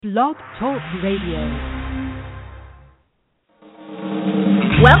Blog Talk Radio.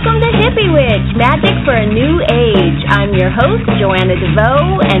 Welcome to Hippie Witch, Magic for a New Age. I'm your host, Joanna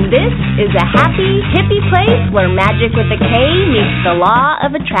DeVoe, and this is a happy, hippie place where magic with a K meets the law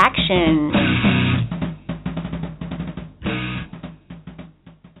of attraction.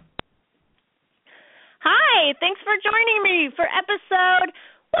 Hi, thanks for joining me for episode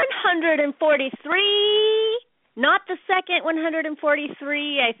 143. Not the second 143.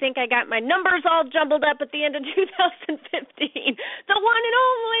 I think I got my numbers all jumbled up at the end of 2015. The one and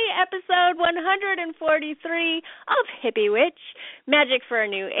only episode 143 of Hippie Witch, Magic for a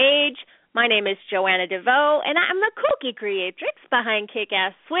New Age. My name is Joanna DeVoe, and I'm the kooky creatrix behind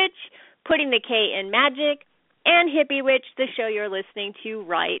Kick-Ass Switch, putting the K in magic, and Hippie Witch, the show you're listening to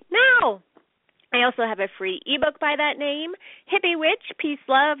right now. I also have a free ebook by that name, Hippie Witch, Peace,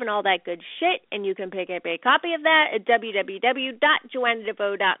 Love, and all that good shit, and you can pick up a copy of that at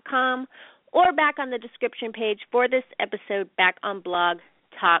www.joannadevoe.com or back on the description page for this episode back on Blog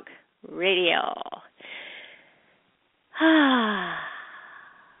Talk Radio.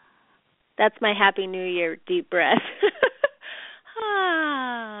 That's my Happy New Year deep breath.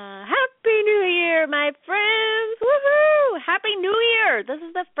 Happy New Year, my friends. Woohoo! Happy New Year. This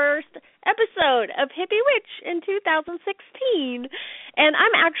is the first episode of Hippie Witch in 2016. And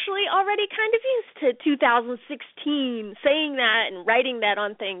I'm actually already kind of used to 2016, saying that and writing that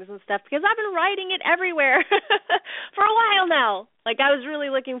on things and stuff, because I've been writing it everywhere for a while now. Like, I was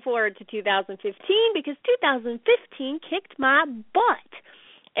really looking forward to 2015 because 2015 kicked my butt.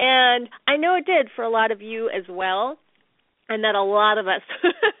 And I know it did for a lot of you as well. And that a lot of us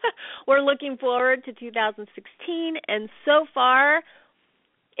were looking forward to 2016, and so far,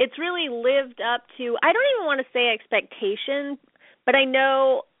 it's really lived up to, I don't even want to say expectation, but I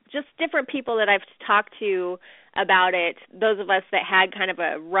know just different people that I've talked to about it, those of us that had kind of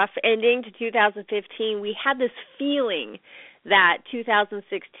a rough ending to 2015, we had this feeling that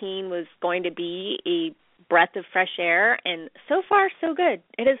 2016 was going to be a breath of fresh air, and so far so good.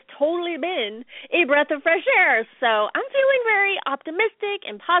 It has totally been a breath of fresh air, so I'm feeling very optimistic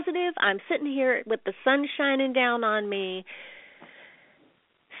and positive. I'm sitting here with the sun shining down on me,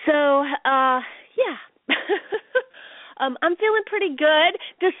 so yeah. I'm feeling pretty good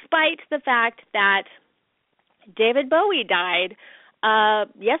despite the fact that David Bowie died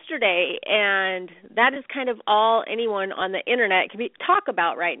yesterday, and that is kind of all anyone on the internet can talk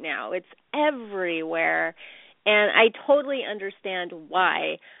about right now. It's everywhere, and I totally understand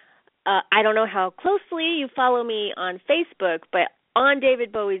why. I don't know how closely you follow me on Facebook, but on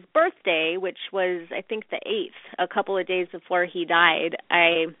David Bowie's birthday, which was, I think, the 8th, a couple of days before he died,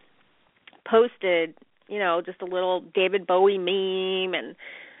 I posted, just a little David Bowie meme and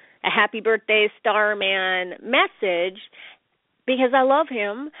a happy birthday Starman message, because I love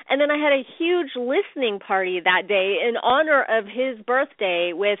him. And then I had a huge listening party that day in honor of his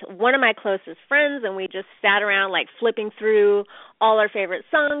birthday with one of my closest friends, and we just sat around like flipping through all our favorite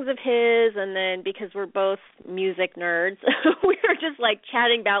songs of his, and then because we're both music nerds, we were just like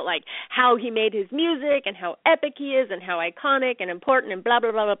chatting about like how he made his music and how epic he is and how iconic and important and blah,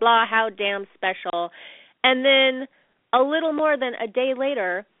 blah, blah, blah, blah, how damn special. And then a little more than a day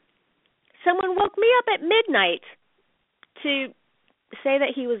later, someone woke me up at midnight to say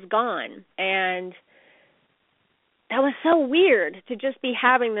that he was gone, and that was so weird to just be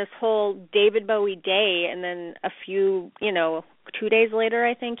having this whole David Bowie day, and then a few, 2 days later,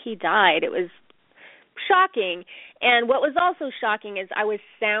 I think he died. It was shocking, and what was also shocking is I was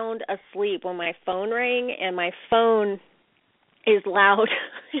sound asleep when my phone rang, and my phone is loud.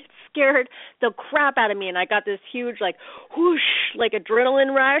 It scared the crap out of me, and I got this huge, like, whoosh, like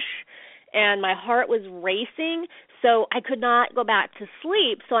adrenaline rush, and my heart was racing, so I could not go back to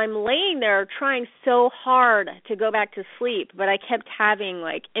sleep. So I'm laying there trying so hard to go back to sleep, but I kept having,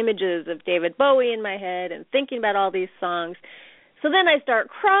 like, images of David Bowie in my head and thinking about all these songs. So then I start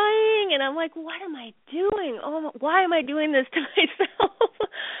crying, and I'm like, what am I doing? Oh, why am I doing this to myself?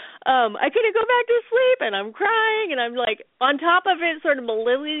 I couldn't go back to sleep, and I'm crying, and I'm, like, on top of it, sort of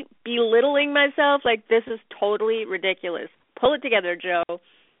belittling myself, like, this is totally ridiculous. Pull it together, Joe.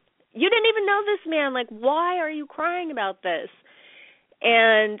 You didn't even know this man. Like, why are you crying about this?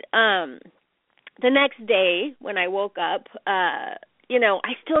 And the next day when I woke up, I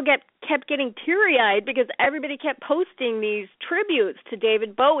still kept getting teary-eyed because everybody kept posting these tributes to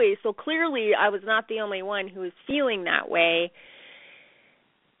David Bowie. So clearly I was not the only one who was feeling that way.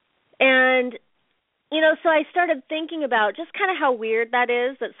 And, so I started thinking about just kind of how weird that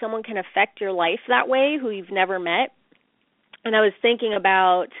is, that someone can affect your life that way who you've never met. And I was thinking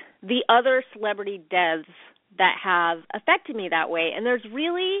about the other celebrity deaths that have affected me that way. And there's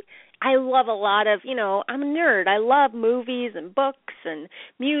really, I love a lot of, I'm a nerd. I love movies and books and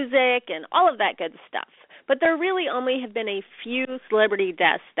music and all of that good stuff. But there really only have been a few celebrity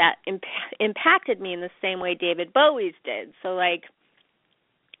deaths that impacted me in the same way David Bowie's did. So like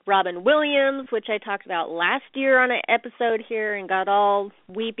Robin Williams, which I talked about last year on an episode here and got all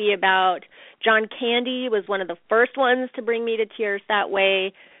weepy about. John Candy was one of the first ones to bring me to tears that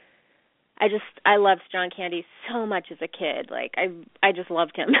way. I loved John Candy so much as a kid. Like I just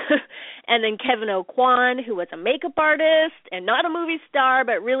loved him. And then Kevin Aucoin, who was a makeup artist and not a movie star,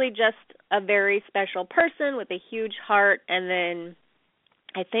 but really just a very special person with a huge heart. And then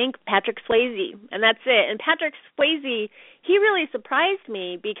I think Patrick Swayze, and that's it. And Patrick Swayze, he really surprised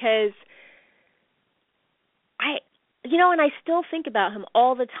me because and I still think about him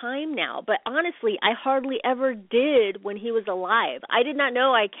all the time now, but honestly, I hardly ever did when he was alive. I did not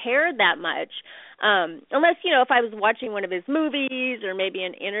know I cared that much, unless, if I was watching one of his movies or maybe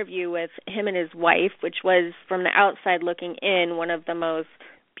an interview with him and his wife, which was, from the outside looking in, one of the most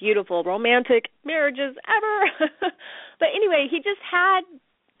beautiful romantic marriages ever. But anyway, he just had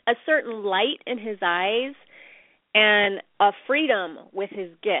a certain light in his eyes and a freedom with his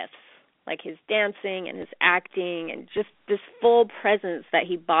gifts, like his dancing and his acting and just this full presence that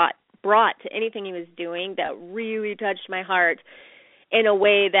he brought to anything he was doing that really touched my heart in a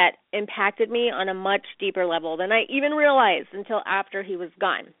way that impacted me on a much deeper level than I even realized until after he was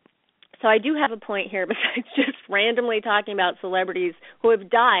gone. So I do have a point here besides just randomly talking about celebrities who have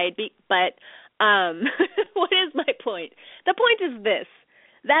died, but what is my point? The point is this.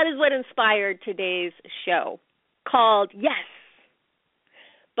 That is what inspired today's show called Yes,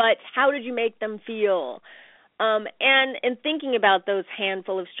 but how did you make them feel? And in thinking about those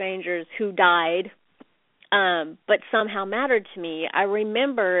handful of strangers who died, but somehow mattered to me, I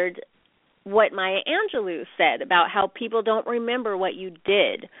remembered what Maya Angelou said about how people don't remember what you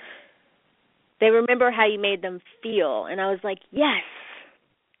did. They remember how you made them feel. And I was like, yes,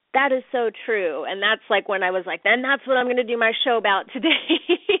 that is so true. And that's like when I was like, then that's what I'm going to do my show about today.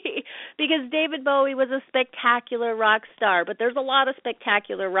 Because David Bowie was a spectacular rock star, but there's a lot of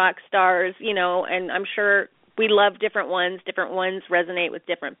spectacular rock stars, and I'm sure we love different ones. Different ones resonate with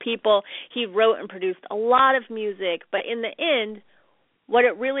different people. He wrote and produced a lot of music, but in the end, what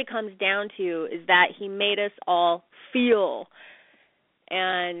it really comes down to is that he made us all feel,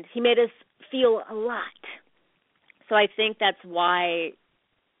 and he made us feel a lot. So I think that's why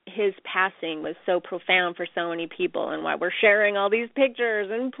his passing was so profound for so many people and why we're sharing all these pictures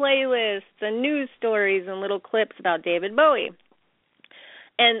and playlists and news stories and little clips about David Bowie.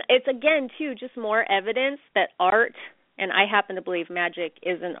 And it's, again, too, just more evidence that art, and I happen to believe magic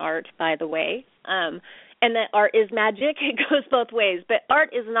is an art, by the way, and that art is magic. It goes both ways. But art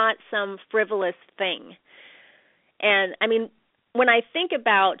is not some frivolous thing. And, I mean, when I think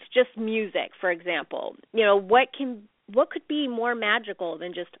about just music, for example, what could be more magical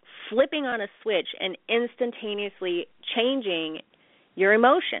than just flipping on a switch and instantaneously changing your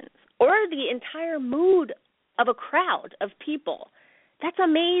emotions or the entire mood of a crowd of people? That's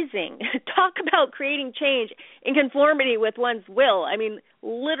amazing. Talk about creating change in conformity with one's will. I mean,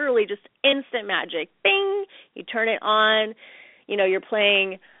 literally just instant magic. Bing! You turn it on. You're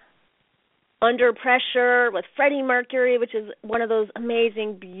playing Under Pressure with Freddie Mercury, which is one of those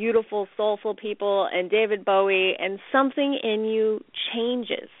amazing, beautiful, soulful people, and David Bowie, and something in you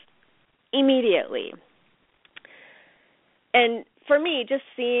changes immediately. And for me, just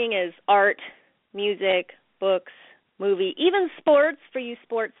seeing as art, music, books, movie, even sports, for you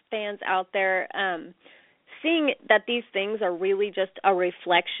sports fans out there, seeing that these things are really just a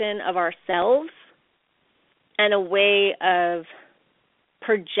reflection of ourselves and a way of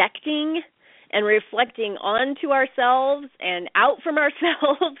projecting and reflecting onto ourselves and out from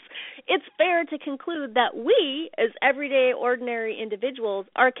ourselves, it's fair to conclude that we, as everyday, ordinary individuals,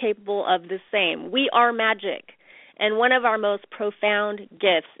 are capable of the same. We are magic. And one of our most profound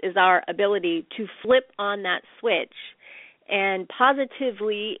gifts is our ability to flip on that switch and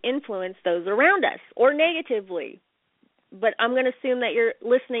positively influence those around us, or negatively. But I'm going to assume that you're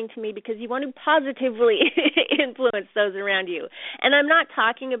listening to me because you want to positively influence those around you. And I'm not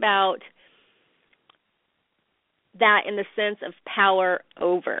talking about that in the sense of power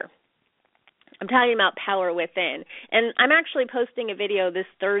over. I'm talking about power within. And I'm actually posting a video this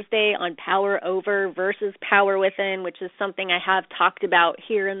Thursday on power over versus power within, which is something I have talked about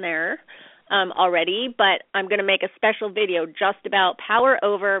here and there already, but I'm going to make a special video just about power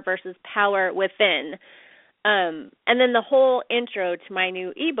over versus power within. And then the whole intro to my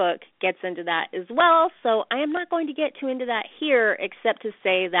new ebook gets into that as well, so I am not going to get too into that here except to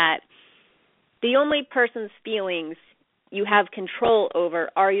say that the only person's feelings you have control over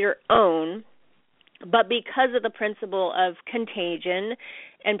are your own, but because of the principle of contagion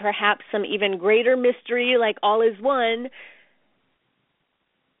and perhaps some even greater mystery like all is one,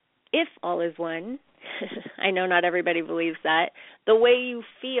 if all is one, I know not everybody believes that, the way you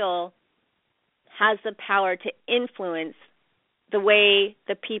feel has the power to influence the way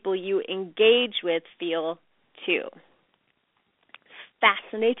the people you engage with feel too.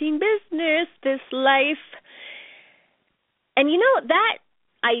 Fascinating business, this life. And that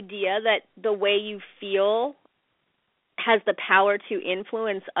idea that the way you feel has the power to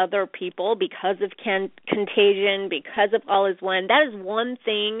influence other people because of contagion, because of all is one, that is one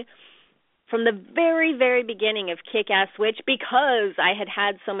thing from the very, very beginning of Kick-Ass Witch, because I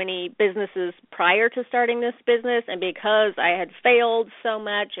had so many businesses prior to starting this business, and because I had failed so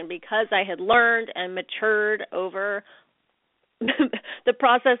much, and because I had learned and matured over the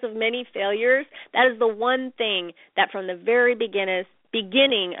process of many failures, that is the one thing that from the very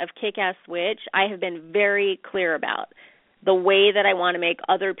beginning of Kick-Ass Witch, I have been very clear about, the way that I want to make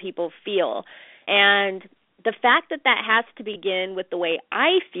other people feel. And the fact that has to begin with the way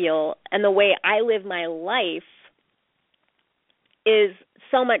I feel and the way I live my life is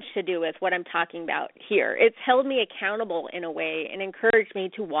so much to do with what I'm talking about here. It's held me accountable in a way and encouraged me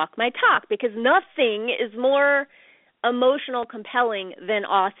to walk my talk, because nothing is more emotional compelling than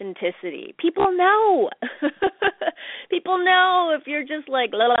authenticity. People know. People know if you're just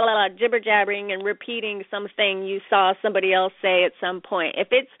like la la la jibber-jabbering and repeating something you saw somebody else say at some point.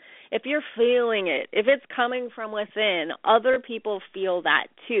 If you're feeling it, if it's coming from within, other people feel that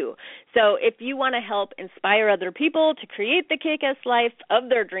too. So if you want to help inspire other people to create the kick-ass life of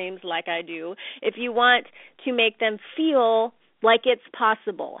their dreams like I do, if you want to make them feel like it's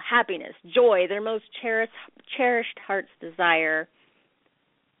possible, happiness, joy, their most cherished heart's desire,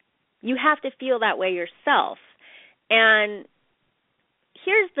 you have to feel that way yourself. And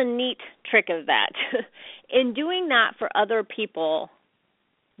here's the neat trick of that. In doing that for other people,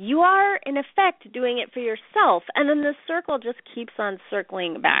 you are, in effect, doing it for yourself. And then the circle just keeps on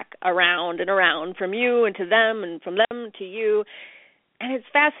circling back around and around, from you and to them and from them to you. And it's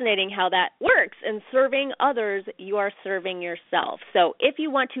fascinating how that works. In serving others, you are serving yourself. So if you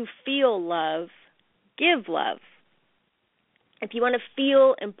want to feel love, give love. If you want to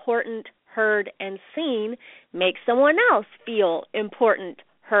feel important, heard, and seen, make someone else feel important,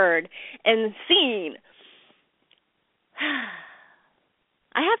 heard, and seen.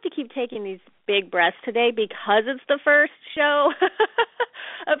 I have to keep taking these big breaths today because it's the first show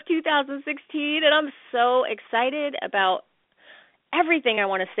of 2016, and I'm so excited about everything I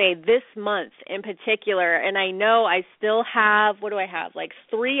want to say this month in particular. And I know I still have, what do I have, like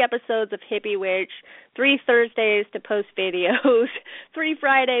 3 episodes of Hippie Witch, 3 Thursdays to post videos, 3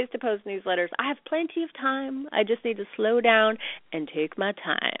 Fridays to post newsletters. I have plenty of time. I just need to slow down and take my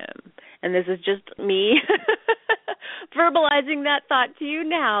time. And this is just me verbalizing that thought to you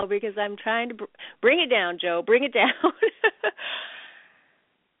now, because I'm trying to bring it down, Joe. Bring it down.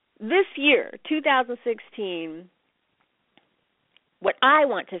 This year, 2016, what I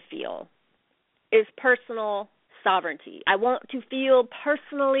want to feel is personal sovereignty. I want to feel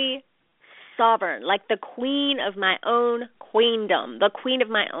personally sovereign, like the queen of my own queendom, the queen of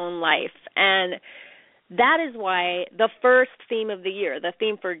my own life. And that is why the first theme of the year, the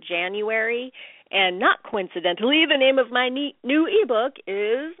theme for January, and not coincidentally, the name of my new ebook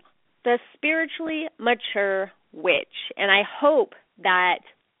is The Spiritually Mature Witch. And I hope that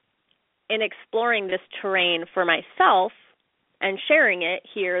in exploring this terrain for myself and sharing it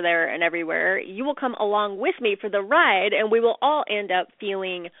here, there, and everywhere, you will come along with me for the ride, and we will all end up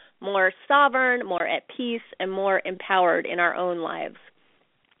feeling more sovereign, more at peace, and more empowered in our own lives.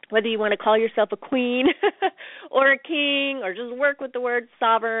 Whether you want to call yourself a queen or a king, or just work with the word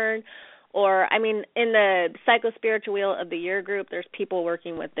sovereign, or, I mean, in the Psycho-Spiritual Wheel of the Year group, there's people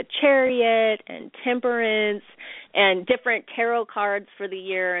working with the Chariot and Temperance and different tarot cards for the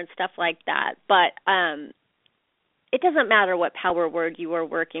year and stuff like that. But it doesn't matter what power word you are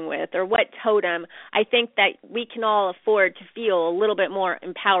working with or what totem. I think that we can all afford to feel a little bit more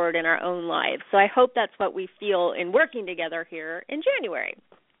empowered in our own lives. So I hope that's what we feel in working together here in January.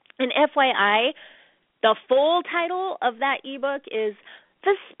 And FYI, the full title of that ebook is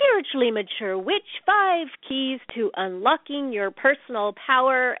The Spiritually Mature Witch, 5 Keys to Unlocking Your Personal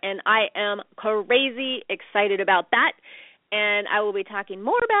Power, and I am crazy excited about that. And I will be talking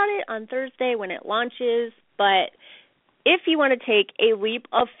more about it on Thursday when it launches. But if you want to take a leap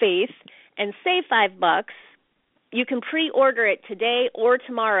of faith and save $5 you can pre-order it today or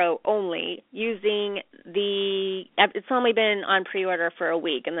tomorrow only using it's only been on pre-order for a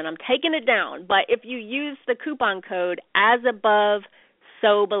week, and then I'm taking it down. But if you use the coupon code as above,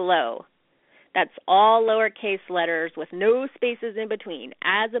 so below, that's all lowercase letters with no spaces in between,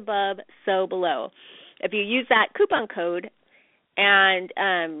 as above, so below. If you use that coupon code and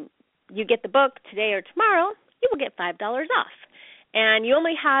you get the book today or tomorrow, you will get $5 off. And you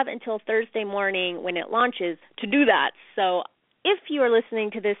only have until Thursday morning when it launches to do that. So if you are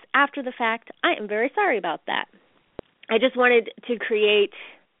listening to this after the fact, I am very sorry about that. I just wanted to create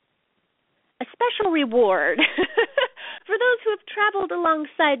a special reward for those who have traveled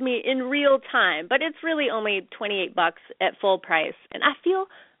alongside me in real time. But it's really only $28 at full price, and I feel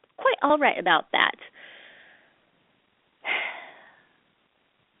quite all right about that.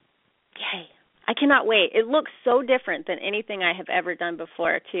 Yay. I cannot wait. It looks so different than anything I have ever done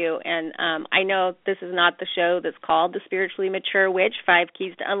before, too. And I know this is not the show that's called The Spiritually Mature Witch, 5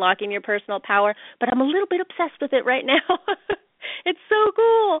 Keys to Unlocking Your Personal Power, but I'm a little bit obsessed with it right now. It's so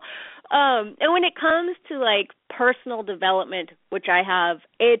cool. And when it comes to, like, personal development, which I have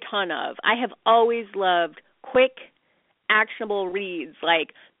a ton of, I have always loved quick, actionable reads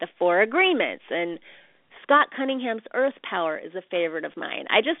like The 4 Agreements, and Scott Cunningham's Earth Power is a favorite of mine.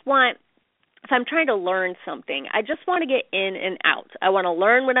 I just want, if I'm trying to learn something, I just want to get in and out. I want to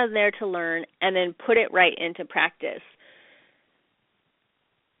learn what I'm there to learn and then put it right into practice.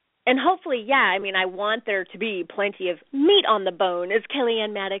 And hopefully, I want there to be plenty of meat on the bone, as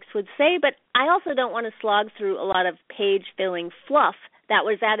Kellyanne Maddox would say, but I also don't want to slog through a lot of page-filling fluff that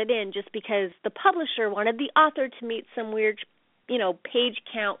was added in just because the publisher wanted the author to meet some weird, page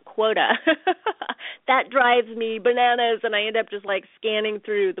count quota. That drives me bananas, and I end up just, scanning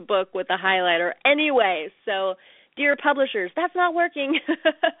through the book with a highlighter anyway. So, dear publishers, that's not working.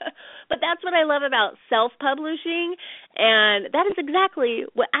 But that's what I love about self-publishing, and that is exactly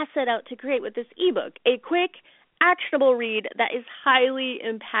what I set out to create with this ebook, a quick, actionable read that is highly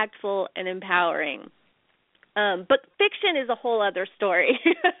impactful and empowering. But fiction is a whole other story.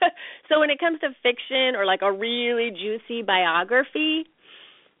 So when it comes to fiction or a really juicy biography,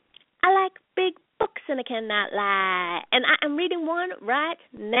 I like big books and I cannot lie. And I'm reading one right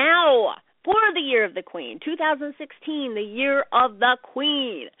now for the Year of the Queen, 2016, the Year of the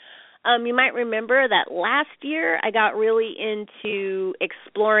Queen. You might remember that last year I got really into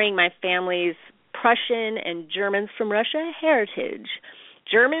exploring my family's Prussian and Germans from Russia heritage.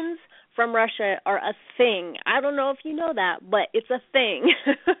 Germans from Russia are a thing. I don't know if you know that, but it's a thing.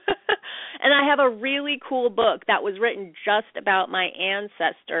 And I have a really cool book that was written just about my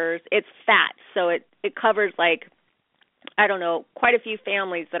ancestors. It's fat, so it covers quite a few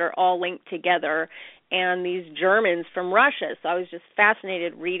families that are all linked together, and these Germans from Russia. So I was just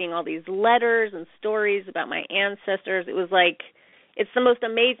fascinated reading all these letters and stories about my ancestors. It was it's the most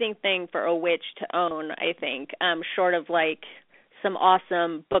amazing thing for a witch to own, I think, short of some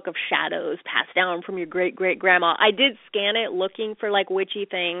awesome Book of Shadows passed down from your great-great-grandma. I did scan it looking for witchy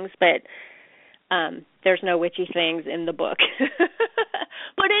things, but there's no witchy things in the book.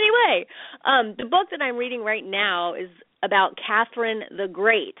 But anyway, the book that I'm reading right now is about Catherine the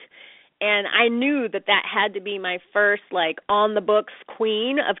Great. And I knew that had to be my first, on-the-books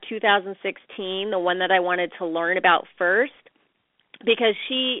queen of 2016, the one that I wanted to learn about first, because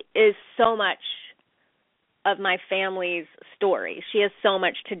she is so much of my family's story. She has so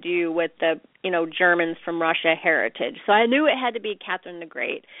much to do with the, Germans from Russia heritage. So I knew it had to be Catherine the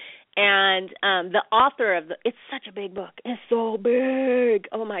Great. And the author of it's such a big book. It's so big.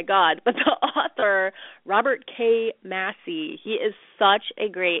 Oh, my God. But the author, Robert K. Massey, he is such a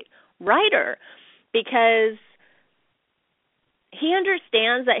great writer because he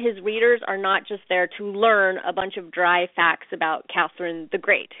understands that his readers are not just there to learn a bunch of dry facts about Catherine the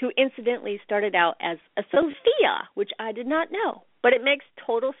Great, who incidentally started out as a Sophia, which I did not know. But it makes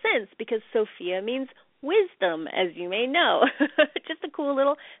total sense because Sophia means wisdom, as you may know. Just a cool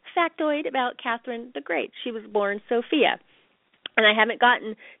little factoid about Catherine the Great. She was born Sophia. And I haven't gotten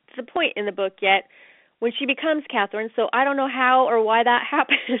to the point in the book yet when she becomes Catherine, so I don't know how or why that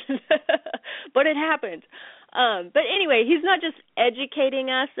happened. But it happened. But anyway, he's not just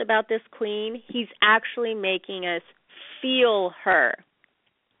educating us about this queen. He's actually making us feel her,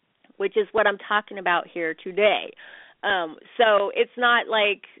 which is what I'm talking about here today. So it's not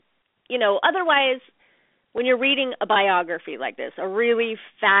otherwise, when you're reading a biography like this, a really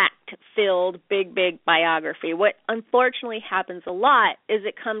fact-filled, big biography, what unfortunately happens a lot is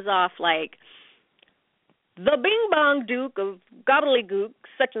it comes off like the Bing-Bong Duke of Gobbledygook,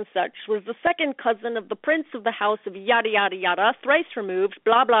 such and such, was the second cousin of the prince of the house of yada, yada, yada, thrice removed,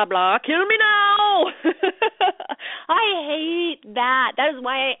 blah, blah, blah, kill me now! I hate that. That is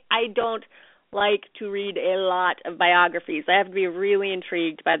why I don't like to read a lot of biographies. I have to be really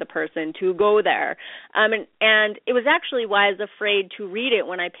intrigued by the person to go there. And it was actually why I was afraid to read it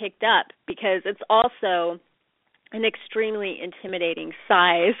when I picked up, because it's also an extremely intimidating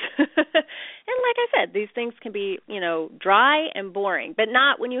size. And like I said, these things can be, dry and boring, but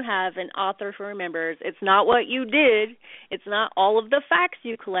not when you have an author who remembers. It's not what you did. It's not all of the facts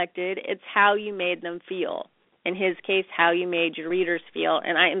you collected. It's how you made them feel. In his case, how you made your readers feel.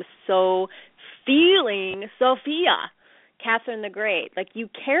 And I am so feeling Sophia, Catherine the Great. Like, you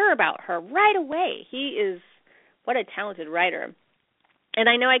care about her right away. What a talented writer. And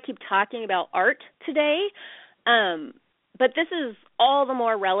I know I keep talking about art today, but this is all the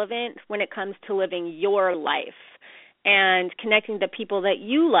more relevant when it comes to living your life and connecting to people that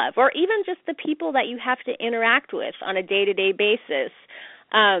you love, or even just the people that you have to interact with on a day-to-day basis.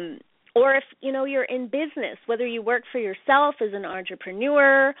 Or if, you're in business, whether you work for yourself as an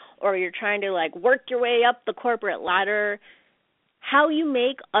entrepreneur or you're trying to, work your way up the corporate ladder, how you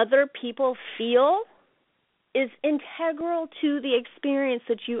make other people feel is integral to the experience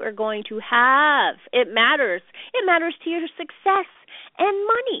that you are going to have. It matters. It matters to your success and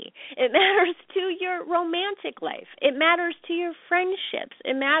money. It matters to your romantic life. It matters to your friendships.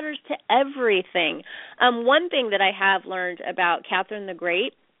 It matters to everything. One thing that I have learned about Catherine the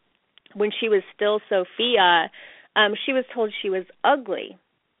Great, when she was still Sophia, she was told she was ugly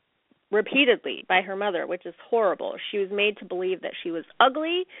repeatedly by her mother, which is horrible. She was made to believe that she was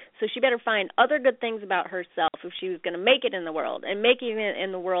ugly, so she better find other good things about herself if she was going to make it in the world. And making it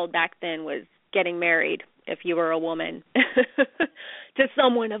in the world back then was getting married, if you were a woman, to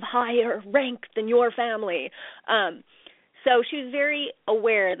someone of higher rank than your family. So she was very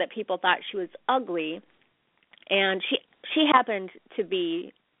aware that people thought she was ugly, and she happened to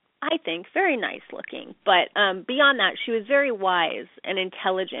be, I think, very nice looking. But beyond that, she was very wise and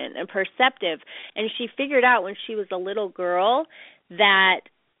intelligent and perceptive. And she figured out when she was a little girl that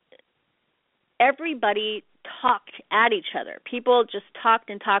everybody talked at each other. People just talked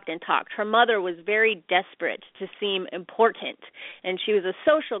and talked and talked. Her mother was very desperate to seem important, and she was a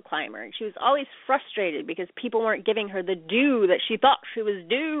social climber, and she was always frustrated because people weren't giving her the due that she thought she was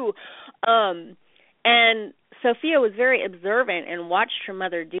due. And Sophia was very observant and watched her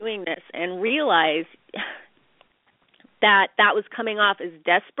mother doing this and realized that was coming off as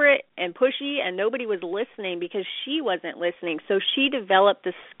desperate and pushy, and nobody was listening because she wasn't listening. So she developed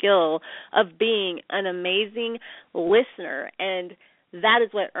the skill of being an amazing listener, and that is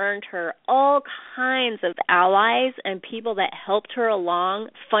what earned her all kinds of allies and people that helped her along,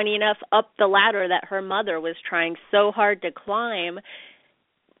 funny enough, up the ladder that her mother was trying so hard to climb.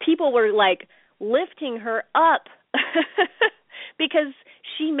 People were lifting her up because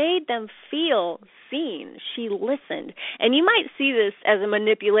she made them feel seen. She listened. And you might see this as a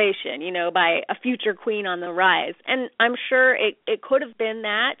manipulation, by a future queen on the rise. And I'm sure it could have been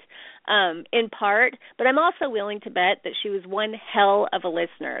that in part, but I'm also willing to bet that she was one hell of a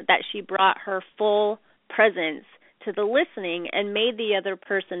listener, that she brought her full presence to the listening and made the other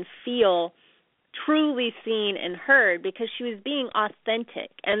person feel truly seen and heard, because she was being authentic,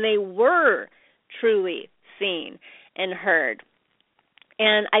 and they were truly seen and heard.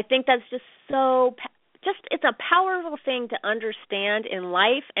 And I think that's just it's a powerful thing to understand in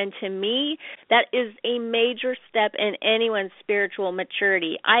life, and to me, that is a major step in anyone's spiritual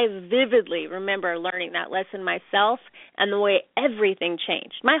maturity. I vividly remember learning that lesson myself, and the way everything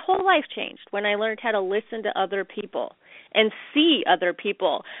changed. My whole life changed when I learned how to listen to other people and see other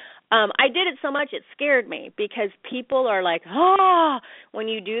people. I did it so much it scared me, because people are like, when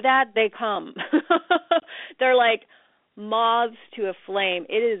you do that, they come. They're like moths to a flame.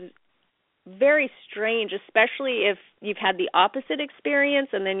 It is very strange, especially if you've had the opposite experience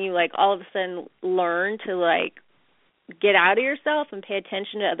and then you all of a sudden learn to get out of yourself and pay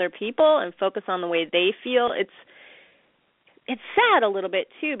attention to other people and focus on the way they feel. It's sad a little bit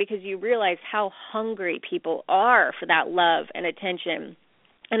too, because you realize how hungry people are for that love and attention.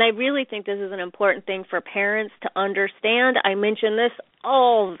 And I really think this is an important thing for parents to understand. I mention this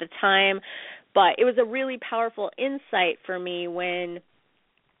all the time, but it was a really powerful insight for me when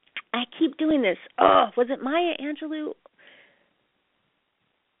I keep doing this. Was it Maya Angelou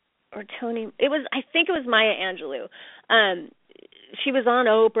or Tony? I think it was Maya Angelou. She was on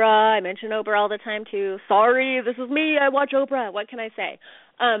Oprah. I mention Oprah all the time too. Sorry, this is me. I watch Oprah. What can I say?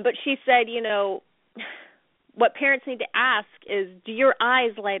 But she said, what parents need to ask is, do your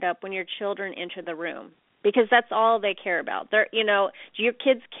eyes light up when your children enter the room? Because that's all they care about. Do your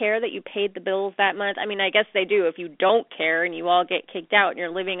kids care that you paid the bills that month? I mean, I guess they do if you don't care and you all get kicked out and you're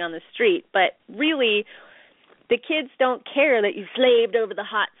living on the street. But really, The kids don't care that you slaved over the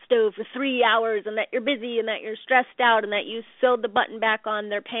hot stove for 3 hours and that you're busy and that you're stressed out and that you sewed the button back on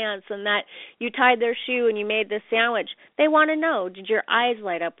their pants and that you tied their shoe and you made the sandwich. They want to know, did your eyes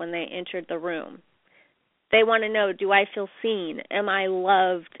light up when they entered the room? They want to know, do I feel seen? Am I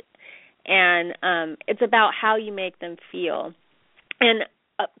loved? And it's about how you make them feel. And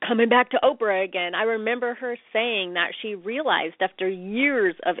coming back to Oprah again, I remember her saying that she realized after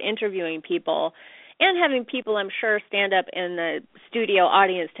years of interviewing people and having people, I'm sure, stand up in the studio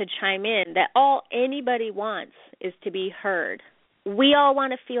audience to chime in, that all anybody wants is to be heard. We all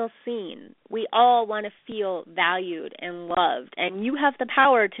want to feel seen. We all want to feel valued and loved. And you have the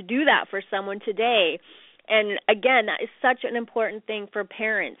power to do that for someone today. And again, that is such an important thing for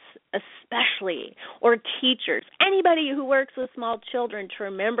parents, especially, or teachers, anybody who works with small children to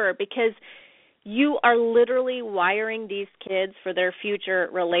remember, because you are literally wiring these kids for their future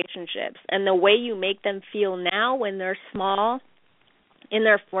relationships. And the way you make them feel now when they're small, in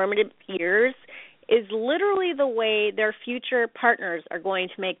their formative years, is literally the way their future partners are going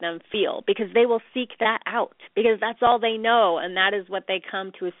to make them feel, because they will seek that out, because that's all they know, and that is what they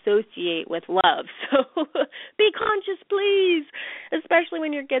come to associate with love. So be conscious, please, especially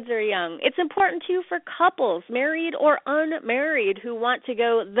when your kids are young. It's important, too, for couples, married or unmarried, who want to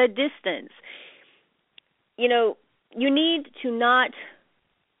go the distance. You know, you need to not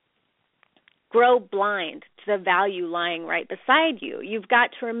grow blind to the value lying right beside you. You've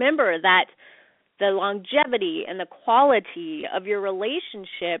got to remember that the longevity and the quality of your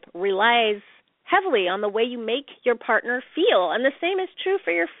relationship relies heavily on the way you make your partner feel. And the same is true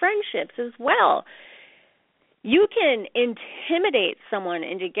for your friendships as well. You can intimidate someone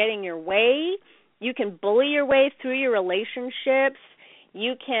into getting your way. You can bully your way through your relationships.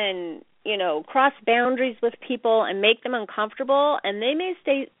 You can, cross boundaries with people and make them uncomfortable, and they may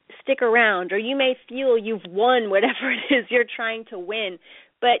stick around, or you may feel you've won whatever it is you're trying to win,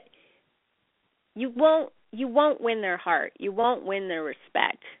 but you won't win their heart. You won't win their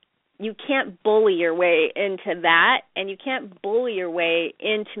respect. You can't bully your way into that, and you can't bully your way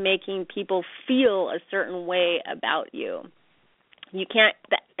into making people feel a certain way about you. You can't,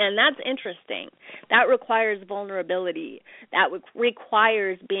 and that's interesting. That requires vulnerability. That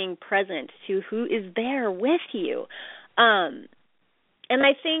requires being present to who is there with you. And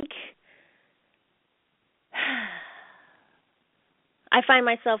I think I find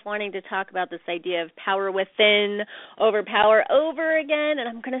myself wanting to talk about this idea of power within over power over again, and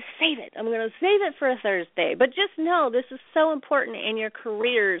I'm going to save it. I'm going to save it for a Thursday. But just know this is so important in your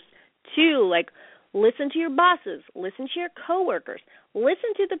careers, too. Like, listen to your bosses. Listen to your coworkers.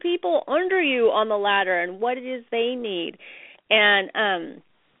 Listen to the people under you on the ladder and what it is they need. And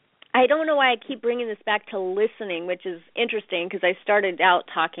I don't know why I keep bringing this back to listening, which is interesting because I started out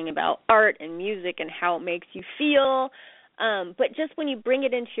talking about art and music and how it makes you feel. But just when you bring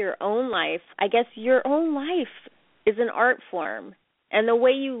it into your own life, I guess your own life is an art form. And the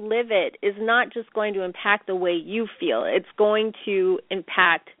way you live it is not just going to impact the way you feel. It's going to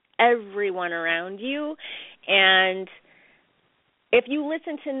impact everyone around you. And if you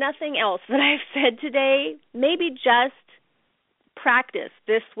listen to nothing else that I've said today, maybe just practice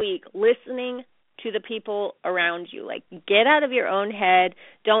this week listening to the people around you. Like, get out of your own head.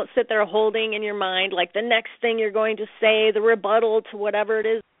 Don't sit there holding in your mind like the next thing you're going to say, the rebuttal to whatever it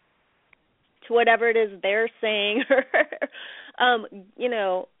is they're saying.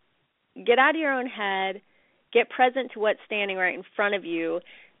 Get out of your own head. Get present to what's standing right in front of you,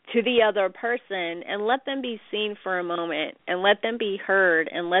 to the other person, and let them be seen for a moment, and let them be heard,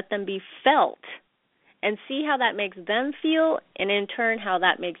 and let them be felt, and see how that makes them feel, and in turn how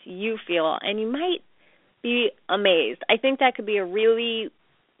that makes you feel. And you might be amazed. I think that could be a really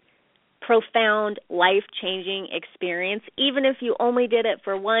profound, life-changing experience, even if you only do it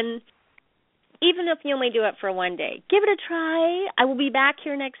for one day. Give it a try. I will be back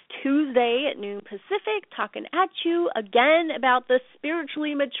here next Tuesday at noon Pacific talking at you again about the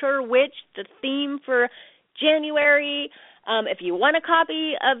spiritually mature witch, the theme for January. If you want a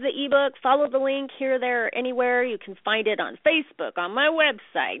copy of the ebook, follow the link here, there, anywhere. You can find it on Facebook, on my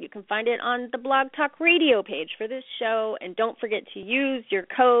website. You can find it on the Blog Talk Radio page for this show. And don't forget to use your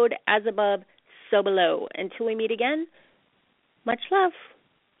code as above, so below. Until we meet again, much love.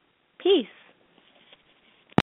 Peace.